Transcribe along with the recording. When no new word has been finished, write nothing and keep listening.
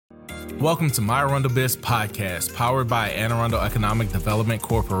Welcome to my ArundelBiz podcast, powered by Anne Arundel Economic Development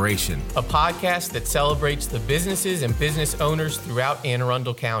Corporation. A podcast that celebrates the businesses and business owners throughout Anne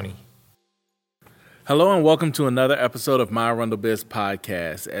Arundel County. Hello and welcome to another episode of my ArundelBiz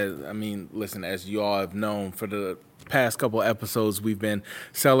podcast. As you all have known, for the past couple episodes, we've been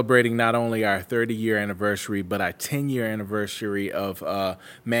celebrating not only our 30-year anniversary, but our 10-year anniversary of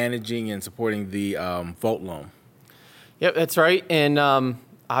managing and supporting the Volt loan. Yep, that's right. And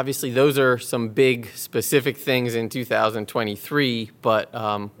obviously, those are some big specific things in 2023,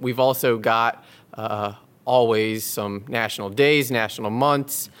 but we've also got always some national days, national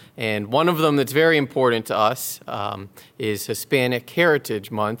months, and one of them that's very important to us is Hispanic Heritage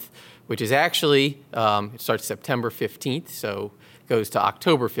Month, which is actually, it starts September 15th, so it goes to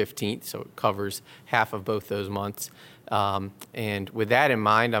October 15th, so it covers half of both those months. And with that in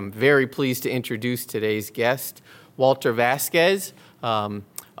mind, I'm very pleased to introduce today's guest, Walter Vasquez.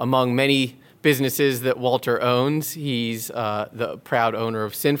 Among many businesses that Walter owns, he's the proud owner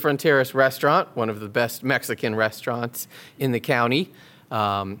of Fronteras restaurant, one of the best Mexican restaurants in the county.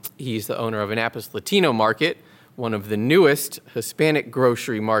 He's the owner of Annapolis Latino market, one of the newest Hispanic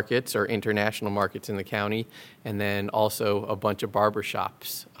grocery markets or international markets in the county, and then also a bunch of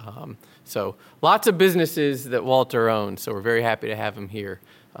barbershops. So lots of businesses that Walter owns, so we're very happy to have him here.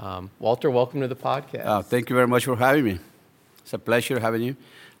 Walter, welcome to the podcast. Thank you very much for having me. It's a pleasure having you.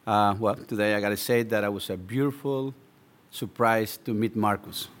 Today I got to say that it was a beautiful surprise to meet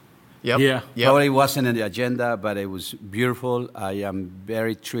Marcus. Yep. Yeah. Probably wasn't in the agenda, but it was beautiful. I am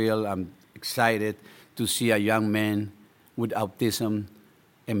very thrilled. I'm excited to see a young man with autism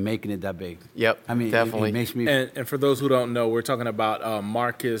and making it that big. Yep, I mean, definitely. It makes me... And for those who don't know, we're talking about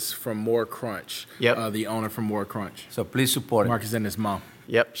Marcus from More Crunch, the owner from More Crunch. So please support Marcus and his mom.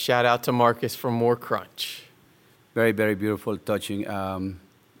 Yep, shout out to Marcus from More Crunch. Very, very beautiful, touching.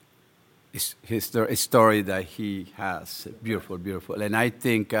 His story that he has, beautiful, beautiful. And I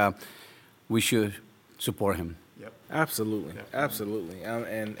think we should support him. Yep. Absolutely.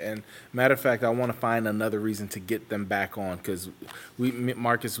 And matter of fact, I want to find another reason to get them back on because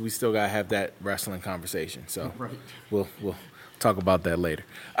Marcus, we still gotta have that wrestling conversation. So we'll talk about that later.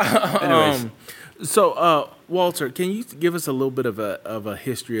 Anyways, so Walter, can you give us a little bit of a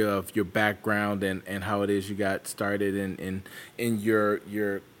history of your background and how it is you got started in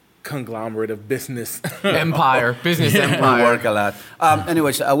your conglomerate of business business empire. We work a lot.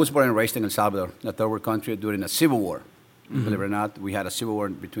 Anyways, I was born and raised in El Salvador, a third world country, during a civil war. Mm-hmm. Believe it or not, we had a civil war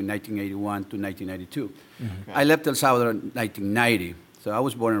between 1981 to 1992. Mm-hmm. I left El Salvador in 1990, so I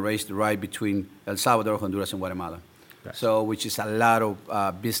was born and raised right between El Salvador, Honduras, and Guatemala. Gotcha. So, which is a lot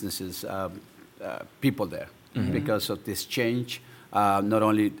of businesses, people there, mm-hmm. because of this change, not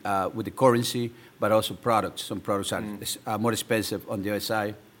only with the currency, but also products. Some products are more expensive on the other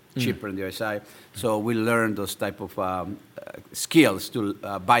side, cheaper on the other side. So we learned those type of skills to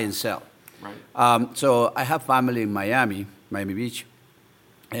buy and sell. Right. So I have family in Miami Beach,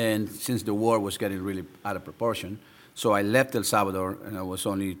 and since the war was getting really out of proportion, so I left El Salvador, and I was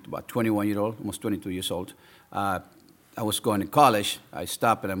only about 21 years old, almost 22 years old. I was going to college. I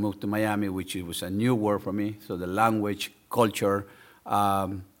stopped and I moved to Miami, which was a new world for me. So the language, culture,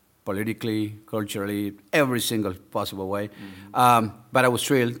 politically, culturally, every single possible way. Mm-hmm. But I was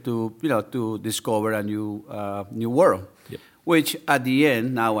thrilled to discover a new world. Yep. Which at the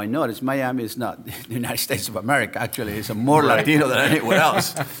end, now I notice Miami is not the United States of America. Actually, it's more Latino than anywhere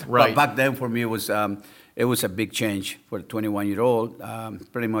else. Right. But back then, for me, it was a big change for a 21-year-old.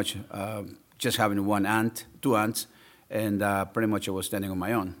 Pretty much just having two aunts, and pretty much I was standing on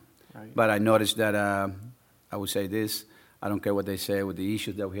my own. Right. But I noticed that I would say this. I don't care what they say with the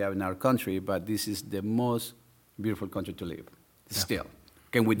issues that we have in our country, but this is the most beautiful country to live. Still.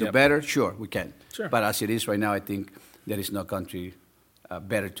 Can we do better? Sure, we can. Sure. But as it is right now, I think there is no country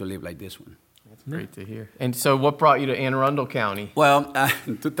better to live like this one. That's great to hear. And so what brought you to Anne Arundel County? Well,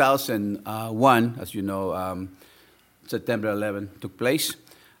 in 2001, as you know, September 11 took place.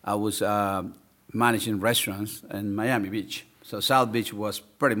 I was managing restaurants in Miami Beach. So South Beach was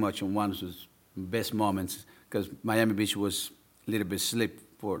pretty much one of the best moments, because Miami Beach was a little bit asleep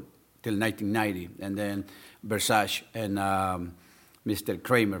till 1990. And then Versace and Mr.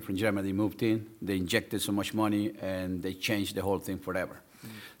 Kramer from Germany moved in. They injected so much money, and they changed the whole thing forever. Mm.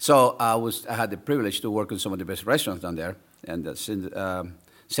 So I had the privilege to work in some of the best restaurants down there, and the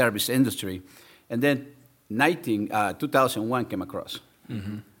service industry. And then 2001 came across.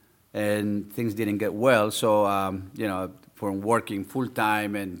 Mm-hmm. And things didn't get well. So, from working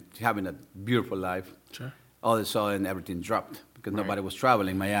full-time and having a beautiful life, sure. All of a sudden everything dropped because nobody was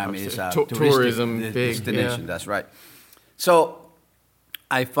traveling. Miami is a tourism big destination. Yeah. That's right. So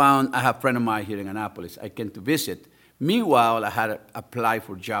I have a friend of mine here in Annapolis. I came to visit. Meanwhile, I had applied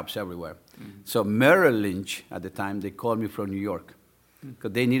for jobs everywhere. So Merrill Lynch, at the time, they called me from New York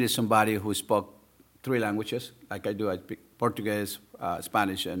because they needed somebody who spoke 3 languages, like I do. I speak Portuguese,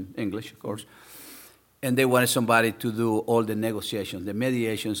 Spanish, and English, of course. And they wanted somebody to do all the negotiations, the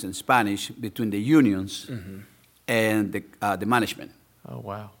mediations in Spanish between the unions and the management. Oh,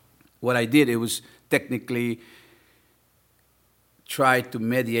 wow. What I did, it was technically try to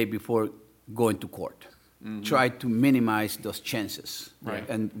mediate before going to court. Try to minimize those chances. Right.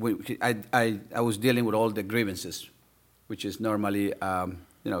 And I was dealing with all the grievances, which is normally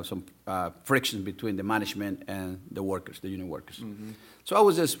some friction between the management and the workers, the union workers. So I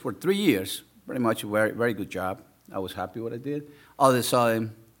was just for 3 years, pretty much a very, very good job. I was happy what I did. All of a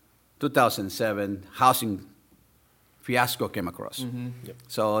sudden, 2007, housing fiasco came across. Yep.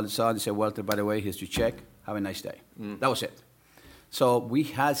 So all of a sudden, they said, Walter, by the way, here's your check. Have a nice day. That was it. So we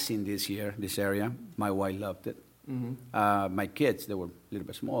had seen this here, this area. My wife loved it. My kids, they were a little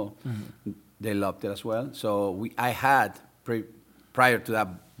bit small. They loved it as well. So I had, prior to that,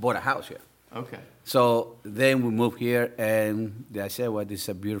 bought a house here. Okay. So then we moved here, and I said, well, this is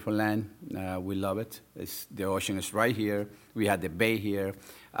a beautiful land. We love it. The ocean is right here. We had the bay here.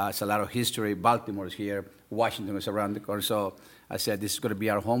 It's a lot of history. Baltimore is here. Washington is around the corner. So I said, this is going to be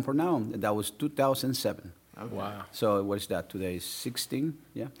our home for now. And that was 2007. Okay. Wow. So what is that today? 16?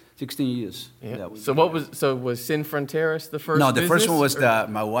 Yeah, 16 years. Yeah. Was Sin Fronteras the first? No, the first one was business,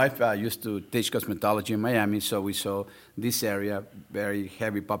 my wife used to teach cosmetology in Miami, so we saw this area very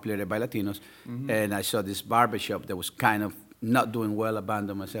heavy populated by Latinos, and I saw this barbershop that was kind of not doing well,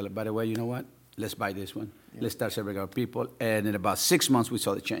 abandoned. I said, by the way, you know what? Let's buy this one. Yeah. Let's start serving our people. And in about 6 months, we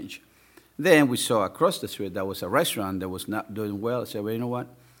saw the change. Then we saw across the street that was a restaurant that was not doing well. I said, well, you know what?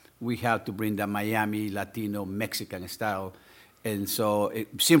 We have to bring the Miami, Latino, Mexican style. And so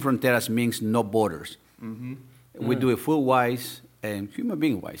Sin Fronteras means no borders. We do it food-wise and human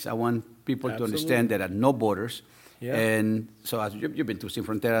being-wise. I want people to understand that there are no borders. Yeah. And so as you've been to Sin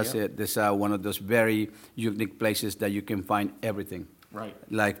Fronteras, there's one of those very unique places that you can find everything. Right.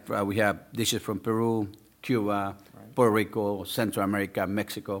 Like we have dishes from Peru, Cuba, Puerto Rico, Central America,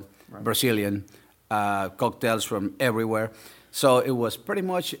 Mexico, Brazilian, cocktails from everywhere. So it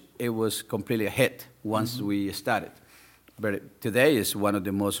was completely a hit once we started. But today is one of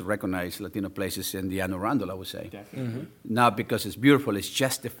the most recognized Latino places in the Anne Arundel, I would say. Definitely. Not because it's beautiful, it's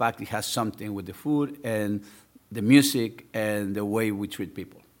just the fact it has something with the food and the music and the way we treat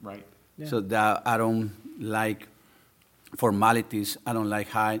people. Right. Yeah. So that I don't like formalities. I don't like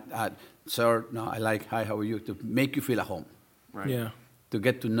hi, sir. No, I like hi, how are you? To make you feel at home. Right. Yeah. To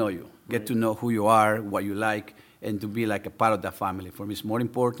get to know you, get to know who you are, what you like, and to be like a part of that family. For me, it's more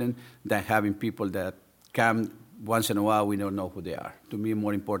important than having people that come once in a while, we don't know who they are. To me,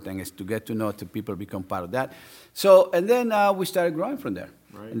 more important is to get to know, to people become part of that. So, and then we started growing from there.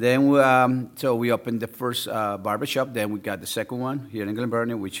 Right. And then we opened the first barbershop. Then we got the second one here in Glen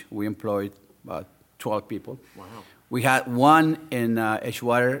Burnie, which we employed about 12 people. Wow. We had one in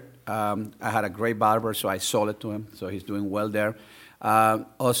Edgewater. I had a great barber, so I sold it to him. So he's doing well there.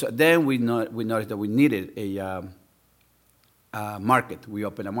 Also, then we noticed that we needed a market. We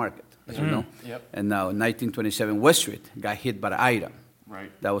opened a market, as you know. Yep. And now 1927 West Street got hit by Ida.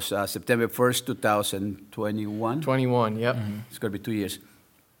 Right. That was September 1st, 2021. 21, yep. It's going to be 2 years.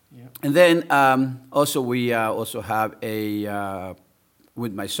 Yep. And then also we also have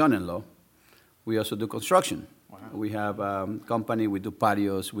with my son-in-law, we also do construction. Wow. We have a company, we do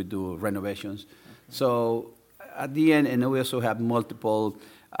patios, we do renovations. Okay. So at the end, and we also have multiple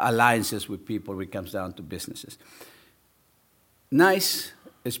alliances with people when it comes down to businesses. Nice,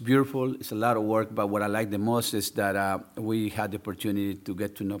 it's beautiful, it's a lot of work, but what I like the most is that we had the opportunity to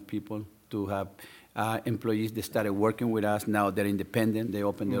get to know people, to have employees that started working with us. Now they're independent, they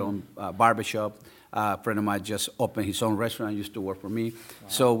opened their own barbershop. A friend of mine just opened his own restaurant, used to work for me. Wow.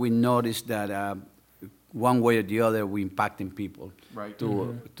 So we noticed that one way or the other, we're impacting people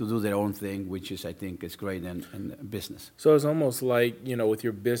to do their own thing, which is, I think, is great in business. So it's almost like, with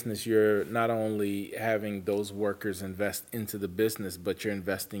your business, you're not only having those workers invest into the business, but you're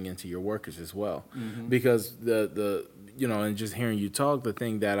investing into your workers as well. Mm-hmm. Because and just hearing you talk, the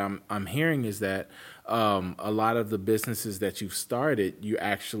thing that I'm hearing is that a lot of the businesses that you've started, you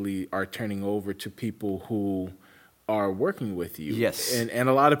actually are turning over to people who are working with you. Yes. And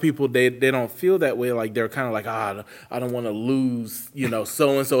a lot of people, they don't feel that way. Like they're kind of like, I don't want to lose,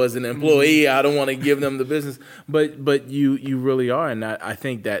 so-and-so as an employee. I don't want to give them the business. But you really are. And I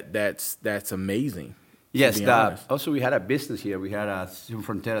think that's amazing. Yes. be honest. Also, we had a business here. We had a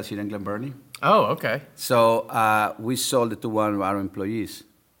Fronteras here in Glen Burnie. Oh, okay. So we sold it to one of our employees.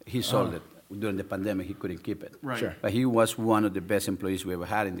 He sold it during the pandemic. He couldn't keep it. Right. Sure. But he was one of the best employees we ever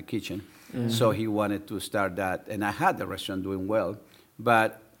had in the kitchen. So he wanted to start that. And I had the restaurant doing well.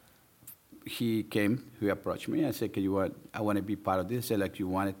 But he approached me. I said, I want to be part of this. He said, like, you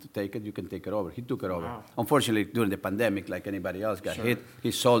wanted to take it, you can take it over. He took it over. Wow. Unfortunately, during the pandemic, like anybody else got hit,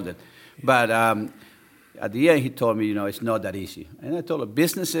 he sold it. But at the end, he told me, it's not that easy. And I told him,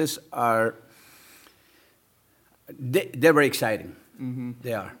 businesses they're very exciting. Mm-hmm.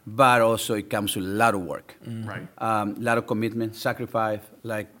 They are. But also it comes with a lot of work. Mm-hmm. Right. A lot of commitment, sacrifice.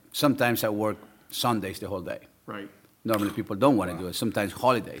 Like sometimes I work Sundays the whole day. Right. Normally people don't want to do it. Sometimes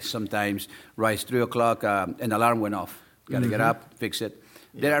holidays. Sometimes rise 3 o'clock, an alarm went off. Got to get up, fix it.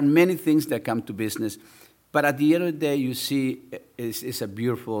 Yeah. There are many things that come to business. But at the end of the day, you see it's a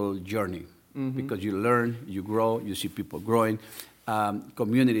beautiful journey. Because you learn, you grow, you see people growing.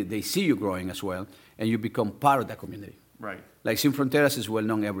 Community, they see you growing as well. And you become part of that community. Right. Like Sin Fronteras is well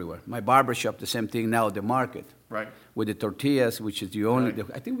known everywhere. My barbershop, the same thing now, the market. Right. With the tortillas, which is the only, Right.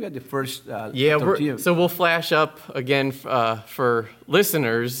 I think we had the first Yeah, tortilla. so we'll flash up again for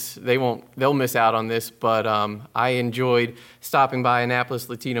listeners. They'll miss out on this, but I enjoyed stopping by Annapolis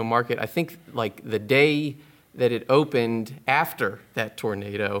Latino Market. I think like the day that it opened after that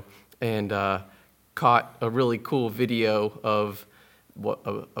tornado, and caught a really cool video of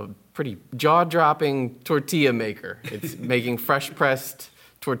a pretty jaw-dropping tortilla maker. It's making fresh-pressed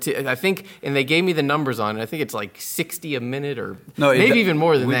tortilla. I think, and they gave me the numbers on it. I think it's like 60 a minute or maybe even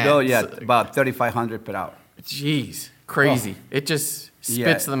more than that. Yeah, about 3,500 per hour. Jeez, crazy. It just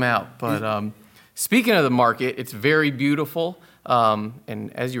spits them out. But speaking of the market, it's very beautiful.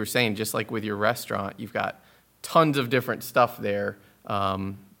 And as you were saying, just like with your restaurant, you've got tons of different stuff there.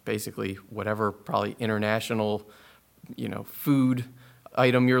 Basically, whatever probably international, food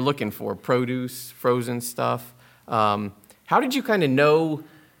item you're looking for, produce, frozen stuff. How did you kind of know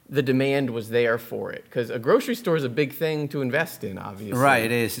the demand was there for it? Because a grocery store is a big thing to invest in, obviously. Right,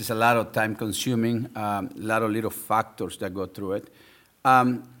 it is. It's a lot of time consuming, a lot of little factors that go through it.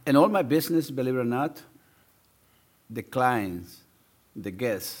 And all my business, believe it or not, the clients, the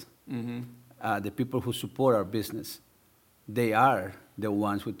guests, the people who support our business, they are the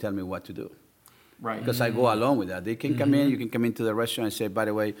ones who tell me what to do. Right. Because I go along with that. They can come in, you can come into the restaurant and say, by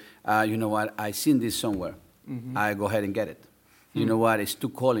the way, you know what, I seen this somewhere. I go ahead and get it. You know what, it's too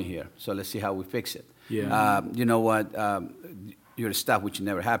cold in here, so let's see how we fix it. Yeah. You know what, your staff, which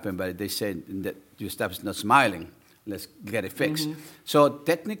never happened, but they said that your staff is not smiling. Let's get it fixed. So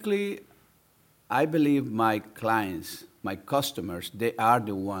technically, I believe my clients, my customers, they are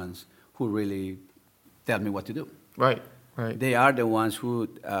the ones who really tell me what to do. Right, right. They are the ones who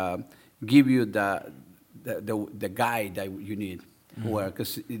give you the guide that you need. Where,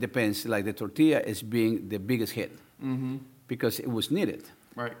 because it depends, like the tortilla is being the biggest hit because it was needed.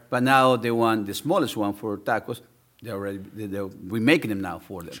 Right. But now they want the smallest one for tacos. We're making them now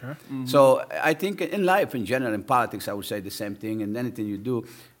for them. Sure. So I think in life in general, in politics, I would say the same thing. And anything you do,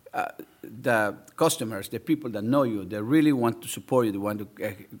 the customers, the people that know you, they really want to support you, they want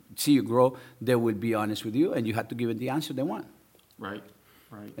to see you grow, they will be honest with you, and you have to give them the answer they want. Right,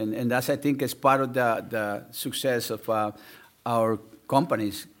 right. And that's, I think, is part of the success of our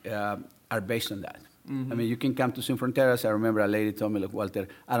companies are based on that. I mean, you can come to Sin Fronteras. I remember a lady told me, look, Walter,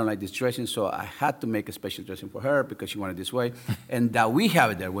 I don't like this dressing, so I had to make a special dressing for her because she wanted this way. And that we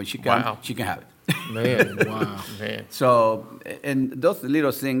have it there. When she comes, she can have it. Man, wow, man. So, and those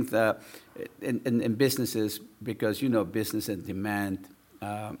little things in businesses, because, business and demand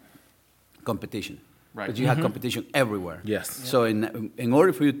competition. Right. Because you have competition everywhere. Yes. So in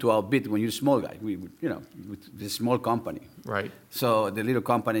order for you to outbid when you're a small guy, with the small company. Right. So the little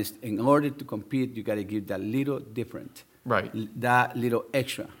companies, in order to compete, you got to give that little different. Right. That little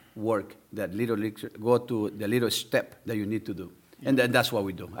extra work, that little extra, go to the little step that you need to do. And that's what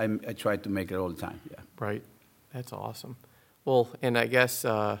we do. I try to make it all the time, yeah. Right. That's awesome. Well, and I guess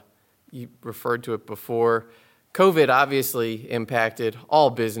you referred to it before. COVID obviously impacted all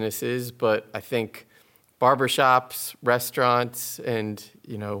businesses, but I think barbershops, restaurants, and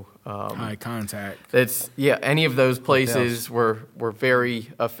high contact. Any of those places were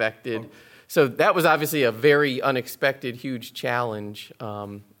very affected. So that was obviously a very unexpected, huge challenge.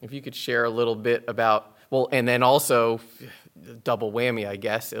 If you could share a little bit about, and then also double whammy, I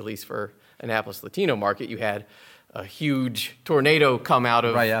guess, at least for Annapolis Latino Market, you had a huge tornado come out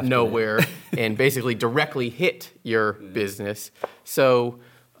of nowhere and basically directly hit your business. So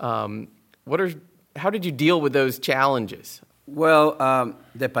how did you deal with those challenges? Well,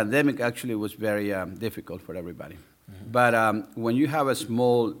 the pandemic actually was very difficult for everybody. But when you have a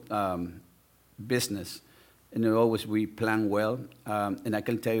small business, and always we plan well, and I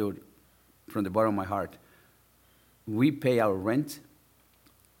can tell you from the bottom of my heart, we pay our rent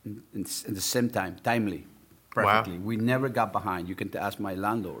in the same time, timely, perfectly. Wow. We never got behind. You can ask my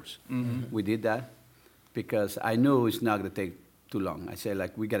landlords. We did that because I knew it's not going to take too long. I said,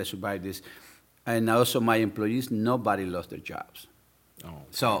 like, we got to survive this. And also my employees, nobody lost their jobs. Oh,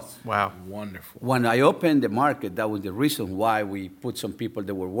 So Wow. wonderful. when I opened the market, that was the reason why we put some people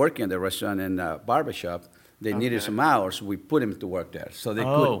that were working in the restaurant and barbershop. They needed some hours. We put them to work there so they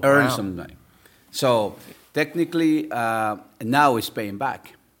could earn wow. some money. So technically, now it's paying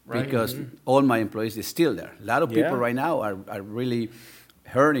back because all my employees are still there. A lot of people right now are really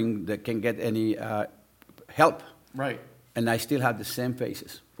hurting that can get any help. Right. And I still have the same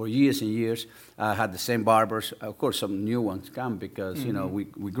faces. For years and years, I had the same barbers. Of course, some new ones come because,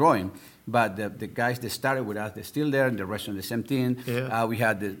 we're growing. But the guys that started with us, they're still there, and the restaurant, the same thing. Yeah. We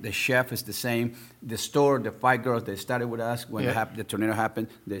had the chef is the same. The store, the 5 girls, they started with us when the tornado happened.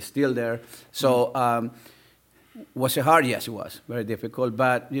 They're still there. So was it hard? Yes, it was. Very difficult.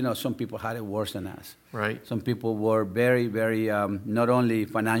 But, some people had it worse than us. Right. Some people were very, very, not only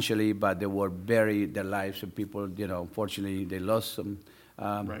financially, but they were buried their lives. Some people, unfortunately, they lost some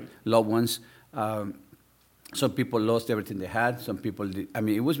loved ones. Some people lost everything they had. Some people,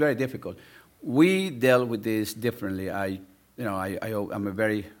 it was very difficult. We dealt with this differently. I'm a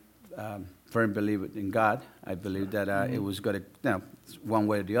very firm believer in God. I believe that it was going to, one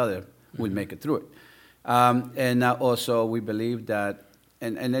way or the other, we'll make it through it. And also we believe that,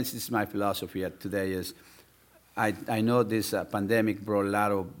 and this is my philosophy today, is I know this pandemic brought a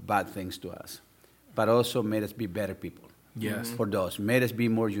lot of bad things to us, but also made us be better people. Yes. For those. Made us be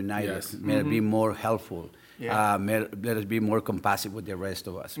more united. Yes. Made us be more helpful. Yeah. Let us be more compassionate with the rest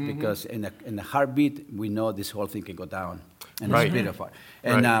of us. Because in a heartbeat, we know this whole thing can go down. And Right. it's beautiful.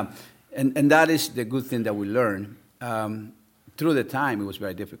 And, and that is the good thing that we learned. Through the time, it was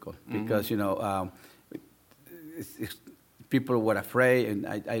very difficult. Because, people were afraid, and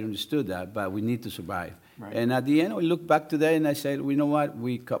I understood that, but we need to survive. Right. And at the end, we look back today, and I said, you know what?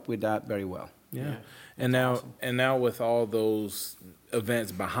 We coped with that very well. Yeah. And now with all those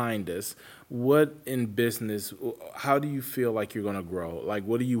events behind us, what in business, how do you feel like you're going to grow? Like,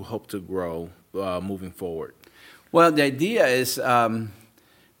 what do you hope to grow moving forward? Well, the idea is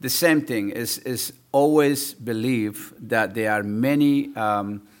the same thing, is always believe that there are many,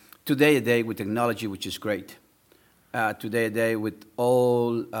 today a day with technology, which is great. Today a day with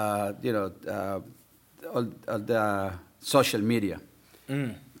all, all the social media.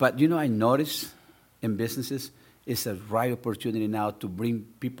 But, I notice in businesses, it's a right opportunity now to bring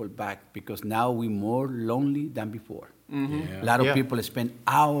people back because now we're more lonely than before. Yeah. A lot of people spend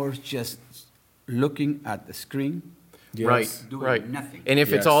hours just looking at the screen. Yes. Right. Doing nothing. And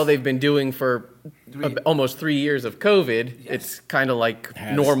if it's all they've been doing for almost 3 years of COVID, it's kind of like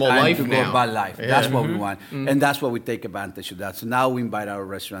normal Time life to now. go about life. Yeah. That's what we want. And that's what we take advantage of that. So now we invite our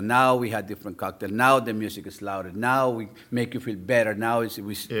restaurant. Now we have different cocktails. Now the music is louder. Now we make you feel better. Now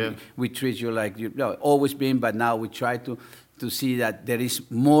we treat you like always been, but now we try to see that there is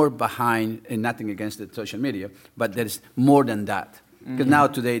more behind, and nothing against the social media, but there is more than that. Because now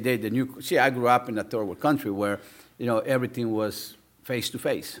today, I grew up in a third world country where, everything was face to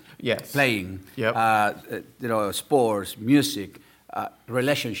face. Yes. Playing, sports, music,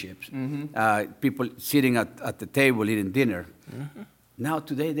 relationships, people sitting at the table eating dinner. Now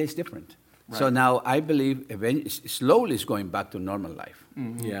today, that's different. Right. So now I believe slowly it's going back to normal life.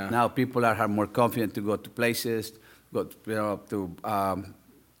 Yeah. Now people are more confident to go to places, go to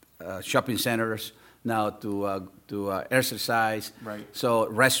shopping centers, now to exercise. Right. So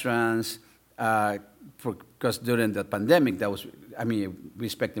restaurants, because during the pandemic, we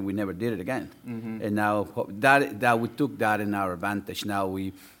expected we never did it again. And now that we took that in our advantage. Now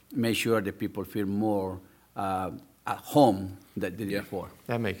we make sure that people feel more at home than they did before.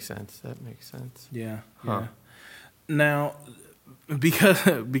 That makes sense. Yeah. Huh. Yeah. Now,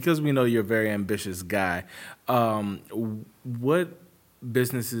 because we know you're a very ambitious guy, what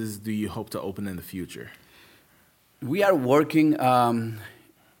businesses do you hope to open in the future? We are working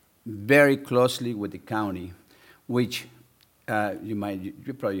very closely with the county, which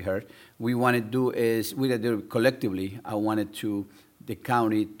you probably heard. We want to do collectively. I wanted the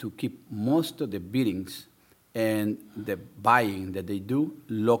county to keep most of the biddings and the buying that they do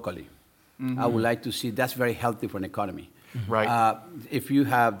locally. I would like to see that's very healthy for an economy. Right. If you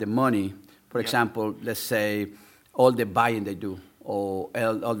have the money, for example, let's say all the buying they do or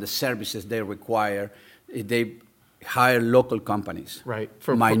all the services they require, if they hire local companies. Right.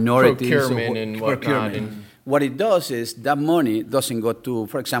 For minorities. procurement and whatnot. And what it does is that money doesn't go to,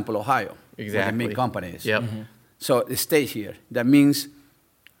 for example, Ohio, where the main company is. Yep. So it stays here. That means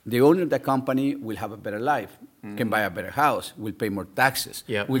the owner of the company will have a better life, can buy a better house, will pay more taxes,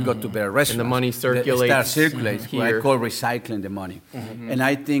 will go to better restaurants. And the money circulates What I here. call recycling the money. And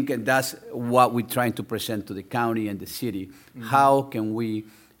I think that's what we're trying to present to the county and the city. How can we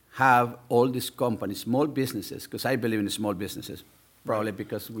have all these companies, small businesses, because I believe in the small businesses, probably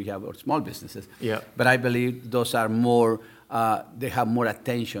because we have our small businesses. Yeah. But I believe those are more, they have more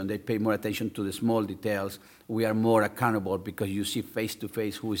attention. They pay more attention to the small details. We are more accountable because you see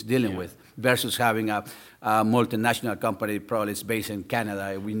face-to-face who is dealing with versus having a multinational company probably is based in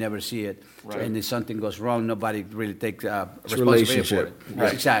Canada. We never see it. Right. And if something goes wrong, nobody really takes responsibility relationship. for it.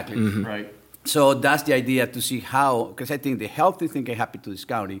 Right. Exactly. Right. So that's the idea to see how, because I think the healthy thing can happen to this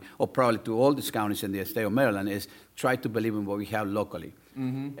county, or probably to all these counties in the state of Maryland, is try to believe in what we have locally.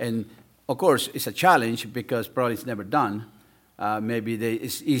 And of course, it's a challenge because probably it's never done. Maybe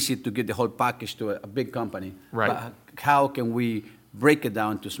it's easy to get the whole package to a big company. Right. But how can we break it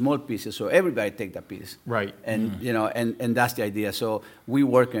down to small pieces so everybody take that piece? Right. And and that's the idea. So we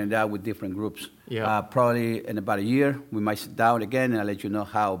working on that with different groups. Yeah. Probably in about a year we might sit down again and I'll let you know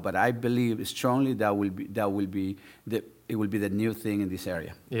how. But I believe strongly it will be the new thing in this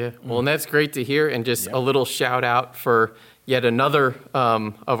area. Yeah, well, and that's great to hear. And just a little shout out for yet another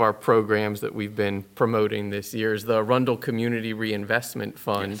of our programs that we've been promoting this year is the Arundel Community Reinvestment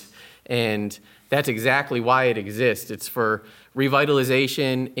Fund. Yes. And that's exactly why it exists. It's for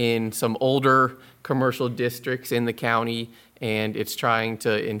revitalization in some older commercial districts in the county, and it's trying to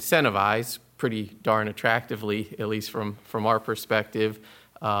incentivize pretty darn attractively, at least from our perspective,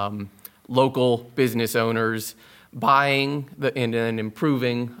 local business owners buying and then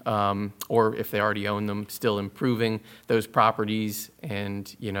improving, or if they already own them, still improving those properties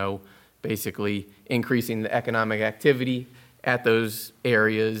and, basically increasing the economic activity at those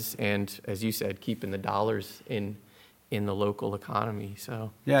areas and, as you said, keeping the dollars in the local economy.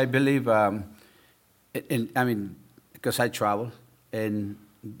 So yeah, I believe, because I travel, in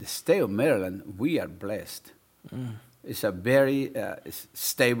the state of Maryland, we are blessed. It's a very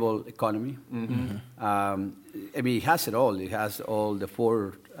stable economy. It has it all. It has all the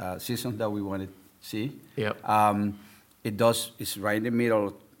 4 seasons that we want to see. Yep. It's right in the middle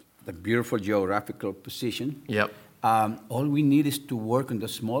of the beautiful geographical position. Yep. All we need is to work on the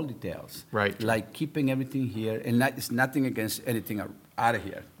small details. Right. Like keeping everything here, and it's nothing against anything out of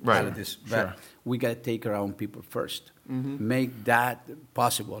here. Right. Out of this. But Sure. we got to take our own people first. Make that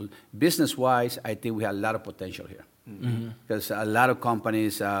possible. Business-wise, I think we have a lot of potential here. Because a lot of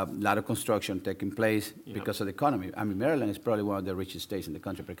companies, a lot of construction taking place because of the economy. Maryland is probably one of the richest states in the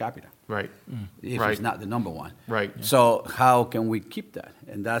country per capita. Right. If Right. it's not the number one. Right. So how can we keep that?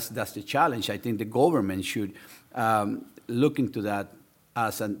 And that's the challenge. I think the government should look into that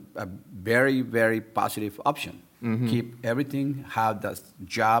as a very, very positive option. Keep everything, have the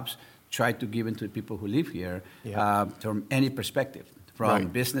jobs, try to give it to the people who live here from any perspective, from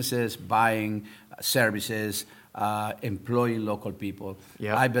businesses, buying services, employing local people.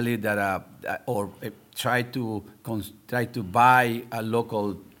 Yep. I believe that, try to buy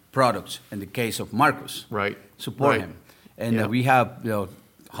local products. In the case of Marcus, Right. support Right. him, and Yep. we have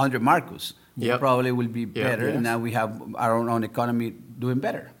 100 Marcus. We Yep. probably will be better, Yes. and now we have our own economy doing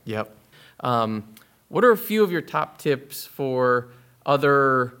better. Yep. What are a few of your top tips for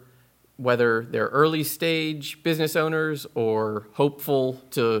other, whether they're early stage business owners or hopeful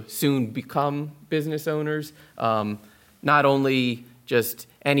to soon become business owners? Not only just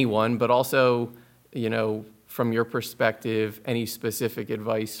anyone, but also, from your perspective, any specific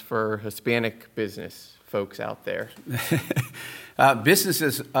advice for Hispanic business folks out there?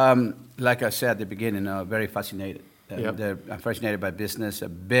 Businesses, like I said at the beginning, are very fascinated. Yep. They're fascinated by business,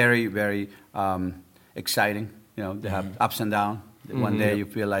 very, very exciting. They have ups and downs. One day you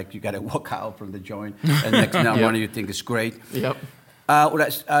feel like you got to walk out from the joint, and next morning you think it's great. Yep.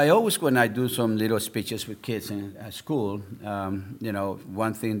 I always, when I do some little speeches with kids in school,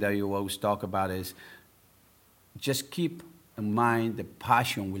 one thing that you always talk about is just keep in mind the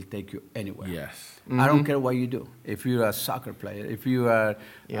passion will take you anywhere. Yes. I don't care what you do. If you're a soccer player, if you are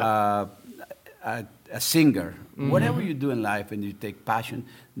a singer, whatever you do in life and you take passion,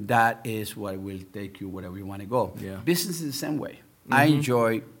 that is what will take you wherever you want to go. Yeah. Business is the same way. I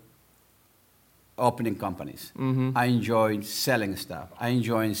enjoy opening companies. I enjoy selling stuff. I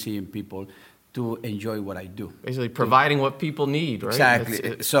enjoy seeing people to enjoy what I do. Basically providing what people need, right? Exactly.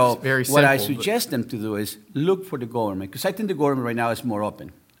 It's What very simple, I suggest them to do is look for the government, because I think the government right now is more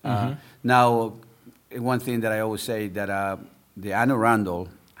open. Now, one thing that I always say that the Anne Arundel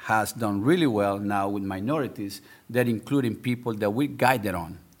has done really well now with minorities, that including people that we guided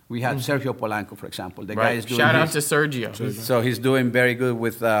on. We had Sergio Polanco, for example. The guy is doing Shout out to Sergio. So he's doing very good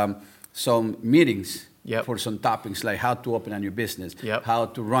with some meetings for some topics like how to open a new business, how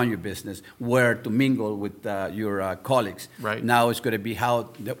to run your business, where to mingle with your colleagues. Right. Now it's going to be how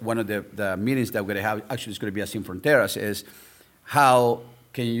one of the meetings that we're going to have, actually it's going to be in Fronteras, is how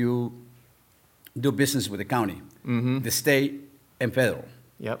can you do business with the county, the state, and federal.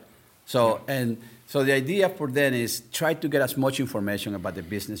 So the idea for them is try to get as much information about the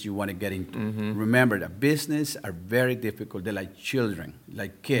business you want to get into. Remember that business are very difficult. They're like children,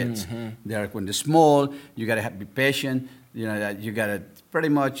 like kids. They're when they're small, you got to be patient. You know that you got to pretty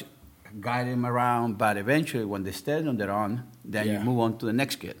much guide them around. But eventually, when they stand on their own, then you move on to the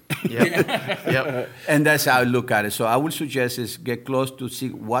next kid. And that's how I look at it. So I would suggest is get close to see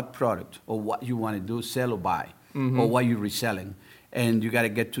what product or what you want to do, sell or buy, or what you're reselling. And you got to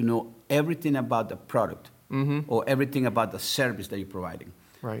get to know everything about the product or everything about the service that you're providing.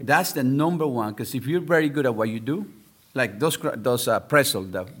 Right. That's the number one, because if you're very good at what you do, like those pretzel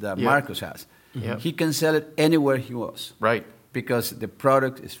that Marcos has, he can sell it anywhere he wants. Right. Because the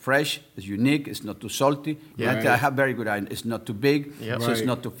product is fresh, it's unique, it's not too salty. I have very good idea. It's not too big, so it's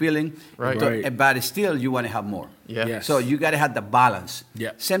not too filling. But still, you want to have more. So you got to have the balance.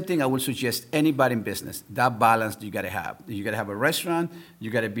 Same thing I would suggest anybody in business. That balance you got to have. You got to have a restaurant.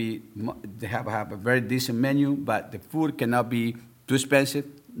 You got to have a very decent menu, but the food cannot be too expensive,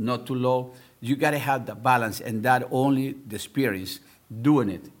 not too low. You got to have the balance, and that only the experience doing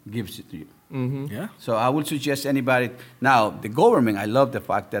it gives it to you. So I would suggest anybody. Now, the government, I love the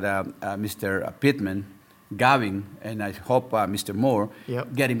fact that Mr. Pittman, Gavin, and I hope Mr. Moore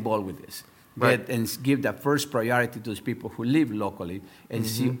get involved with this. And give the first priority to those people who live locally and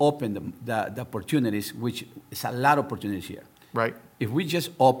see open the opportunities, which is a lot of opportunities here. If we just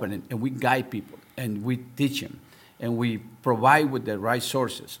open it and we guide people and we teach them and we provide with the right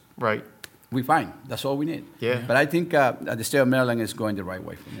sources, we fine. That's all we need. But I think the state of Maryland is going the right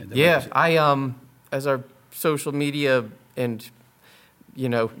way for me. I as our social media and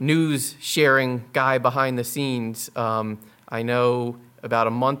news sharing guy behind the scenes, I know about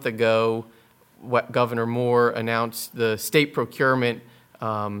a month ago, Governor Moore announced the state procurement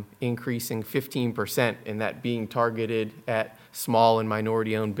increasing 15%, and that being targeted at small and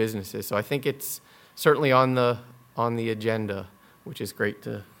minority-owned businesses. So I think it's certainly on the agenda, which is great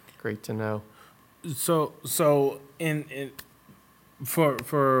to know. So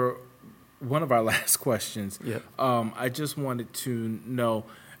for one of our last questions, I just wanted to know,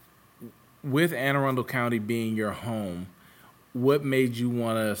 with Anne Arundel County being your home, what made you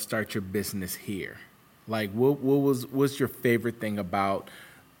want to start your business here? Like, what's your favorite thing about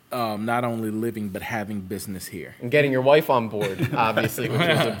not only living but having business here? And getting your wife on board, obviously, which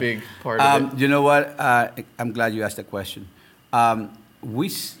was a big part of it. You know what? I'm glad you asked that question.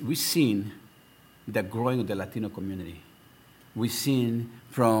 We've seen the growing of the Latino community. We've seen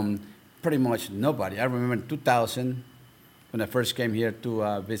from pretty much nobody. I remember in 2000, when I first came here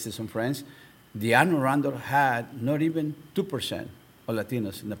to visit some friends, the Anne Arundel had not even 2% of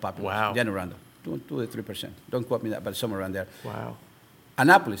Latinos in the population. Wow. The Anne Arundel, 2 to 3%. Don't quote me that, but somewhere around there. Wow.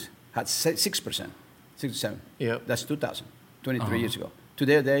 Annapolis had 6%, 6 to 7. That's 2000, 23 years ago.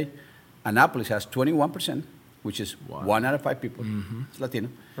 Today, Annapolis has 21%, which is 1 out of 5 people is Latino.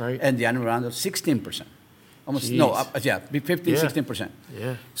 And the Anne Arundel, 16%. Almost, 16%.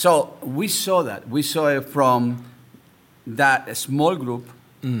 So we saw that. We saw it from that small group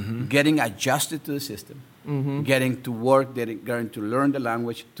getting adjusted to the system, getting to work, getting to learn the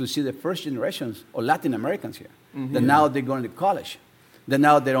language, to see the first generations of Latin Americans here. That now they're going to college. That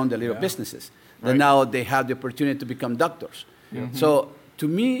now they own their little businesses. That now they have the opportunity to become doctors. So to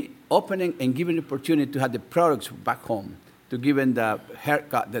me, opening and giving the opportunity to have the products back home, to give them the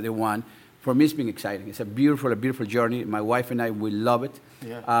haircut that they want, for me, it's been exciting. It's a beautiful journey. My wife and I, we love it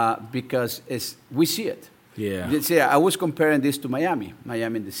because we see it. I was comparing this to Miami.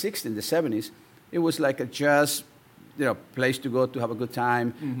 Miami in the 60s, in the 70s, it was like a just place to go to have a good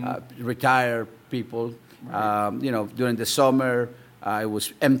time, retire people. During the summer, it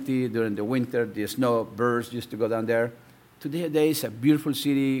was empty. During the winter, the snowbirds used to go down there. Today, it's a beautiful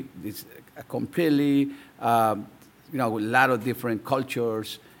city. It's completely, with a lot of different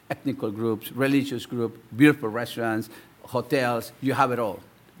cultures, ethnical groups, religious groups, beautiful restaurants, hotels. You have it all.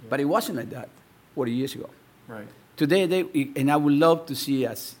 But it wasn't like that 40 years ago. Today, and I would love to see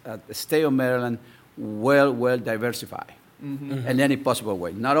us at the state of Maryland well diversified in any possible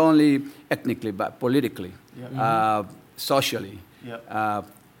way, not only ethnically but politically, socially.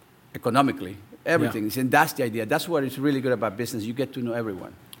 economically, everything. And that's the idea. That's what is really good about business. You get to know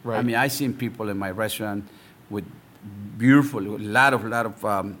everyone. Right. I mean, I've seen people in my restaurant with beautiful, a lot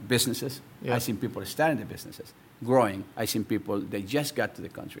of businesses. Yeah. I've seen people starting the businesses, growing. I've seen people, they just got to the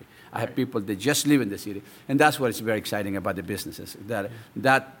country. I have people that just live in the city. And that's what is very exciting about the businesses,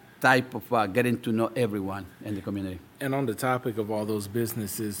 that type of getting to know everyone in the community. And on the topic of all those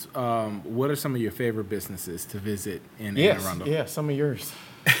businesses, what are some of your favorite businesses to visit in Anne Arundel? Yeah, some of yours.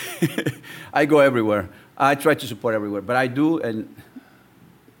 I go everywhere. I try to support everywhere, but I do, and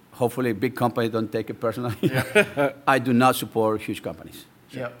hopefully big companies don't take it personally. I do not support huge companies.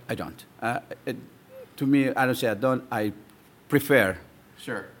 Yep. I don't. To me, I don't say I don't. I prefer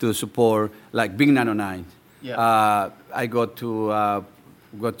to support like Big 909. Yeah. I go to a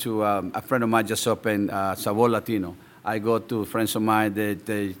friend of mine just opened Sabor Latino. I go to friends of mine that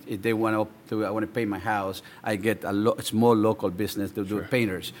if they want to paint my house, I get a small local business to do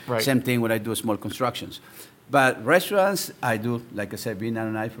painters. Right. Same thing when I do small constructions. But restaurants, I do, like I said, Big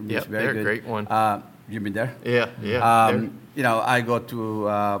 909 for me is very good. They're a great one. You've been there? Yeah. I go to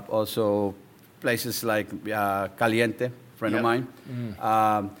also places like Caliente, friend of mine.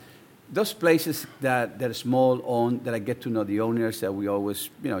 Those places that are small owned, that I get to know the owners, that we always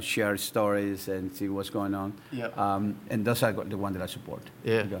share stories and see what's going on. Yep. And those are the ones that I support.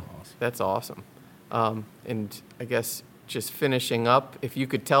 Yeah, that's awesome. And I guess just finishing up, if you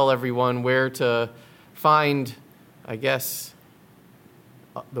could tell everyone where to find, I guess,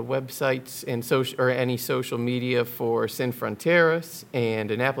 the websites and any social media for Sin Fronteras and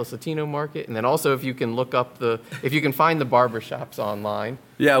Annapolis Latino Market, and then also if you can look up if you can find the barbershops online.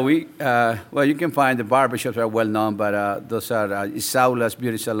 Yeah, well, you can find the barbershops are well known, but those are Isaula's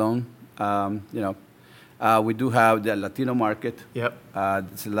Beauty Salon. We do have the Latino Market. Yep.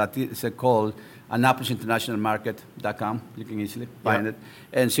 It's called AnnapolisInternationalMarket.com. You can easily find it,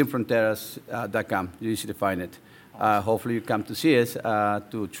 and SinFronteras.com. You easily find it. Hopefully you come to see us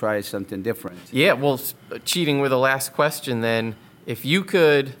to try something different. Yeah, well, cheating with the last question then, if you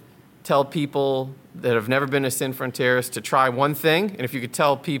could tell people that have never been to Sin Fronteras to try one thing, and if you could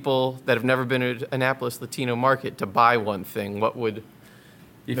tell people that have never been to Annapolis Latino Market to buy one thing, what would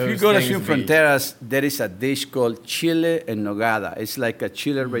If you go to Sin Fronteras, there is a dish called chile en nogada. It's like a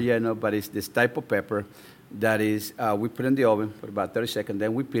chile relleno, but it's this type of pepper that is, we put in the oven for about 30 seconds,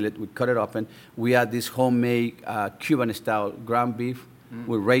 then we peel it, we cut it open. We add this homemade Cuban-style ground beef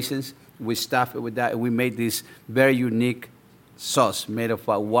with raisins. We stuff it with that, and we made this very unique sauce made of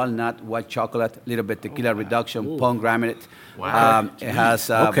walnut, white chocolate, a little bit tequila reduction, pomegranate. Wow. It has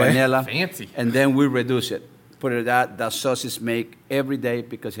vanilla. Fancy. And then we reduce it. Put it that sauce is made every day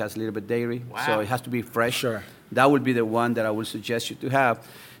because it has a little bit dairy, so it has to be fresh. Sure. That would be the one that I would suggest you to have.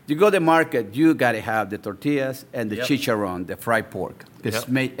 You go to the market, you got to have the tortillas and the chicharron, the fried pork. It's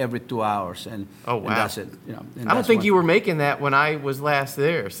made every 2 hours, and that's it. I don't think you were making that when I was last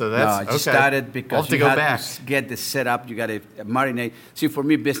there, so that's I just started because I'll have to you go have back. to get the setup. You got to marinate. See, for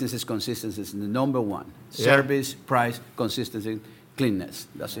me, business is consistency is the number one. Service, price, consistency, cleanness.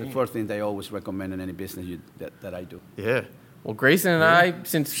 That's the first thing that I always recommend in any business that I do. Yeah. Well, Grayson and I,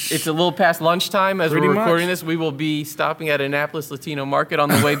 since it's a little past lunchtime as we're recording this, we will be stopping at Annapolis Latino Market on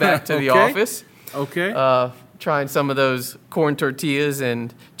the way back to the office. Okay. Trying some of those corn tortillas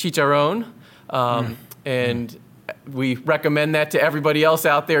and chicharron. And we recommend that to everybody else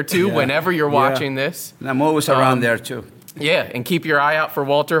out there, too, whenever you're watching this. And I'm always around there, too. Yeah, and keep your eye out for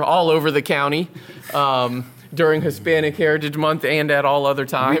Walter all over the county during Hispanic Heritage Month and at all other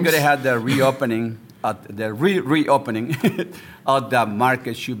times. We're going to have the reopening. The reopening of the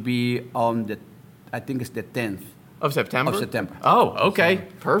market should be on I think it's the 10th. Of September? Of September. Oh, okay.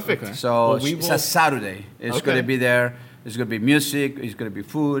 Perfect. Okay. So it's a Saturday. It's going to be there. It's going to be music. It's going to be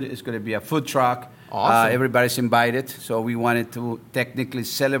food. It's going to be a food truck. Awesome. Everybody's invited. So we wanted to technically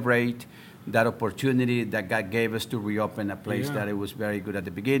celebrate that opportunity that God gave us to reopen a place that it was very good at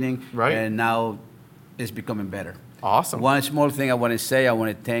the beginning. Right. And now it's becoming better. Awesome. One small thing I want to say, I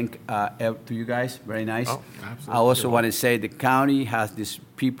want to thank to you guys. Very nice. Oh, absolutely. I also want to say the county has these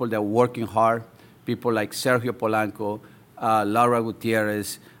people that are working hard, people like Sergio Polanco, Laura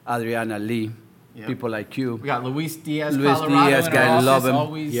Gutierrez, Adriana Lee, people like you. We got Luis Diaz, Luis Colorado Diaz, in our I love office, him.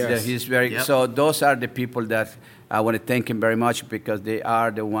 always. Yes. He's very, so those are the people that I want to thank him very much because they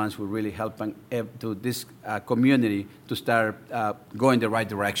are the ones who really help to this community to start going the right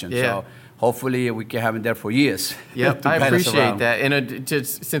direction. Yeah. So hopefully we can have him there for years. Yep, I appreciate that. And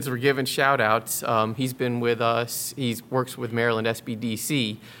since we're giving shout-outs, he's been with us. He works with Maryland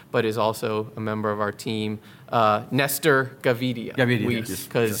SBDC, but is also a member of our team, Nestor Gavidia. Gavidia,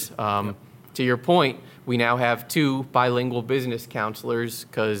 Because to your point, we now have 2 bilingual business counselors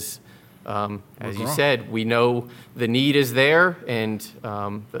because, as you said, we know the need is there, and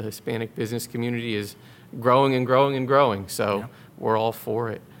the Hispanic business community is growing and growing and growing. So we're all for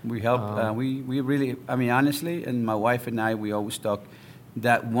it. We help. We really, I mean, honestly, and my wife and I, we always talk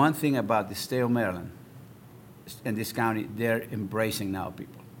that one thing about the state of Maryland and this county, they're embracing now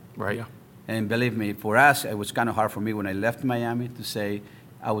people. Right. Yeah. And believe me, for us, it was kind of hard for me when I left Miami to say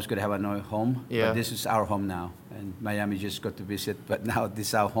I was going to have another home. Yeah. But this is our home now. And Miami just got to visit, but now this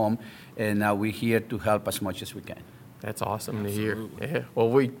is our home. And now we're here to help as much as we can. That's awesome to hear. Yeah. Well,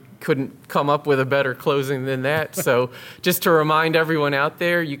 we couldn't come up with a better closing than that. So just to remind everyone out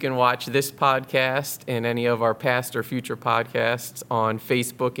there, you can watch this podcast and any of our past or future podcasts on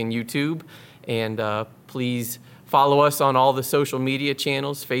Facebook and YouTube. And please follow us on all the social media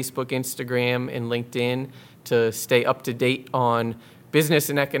channels, Facebook, Instagram, and LinkedIn, to stay up to date on business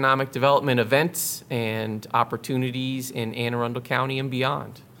and economic development events and opportunities in Anne Arundel County and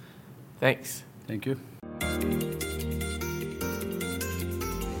beyond. Thanks. Thank you.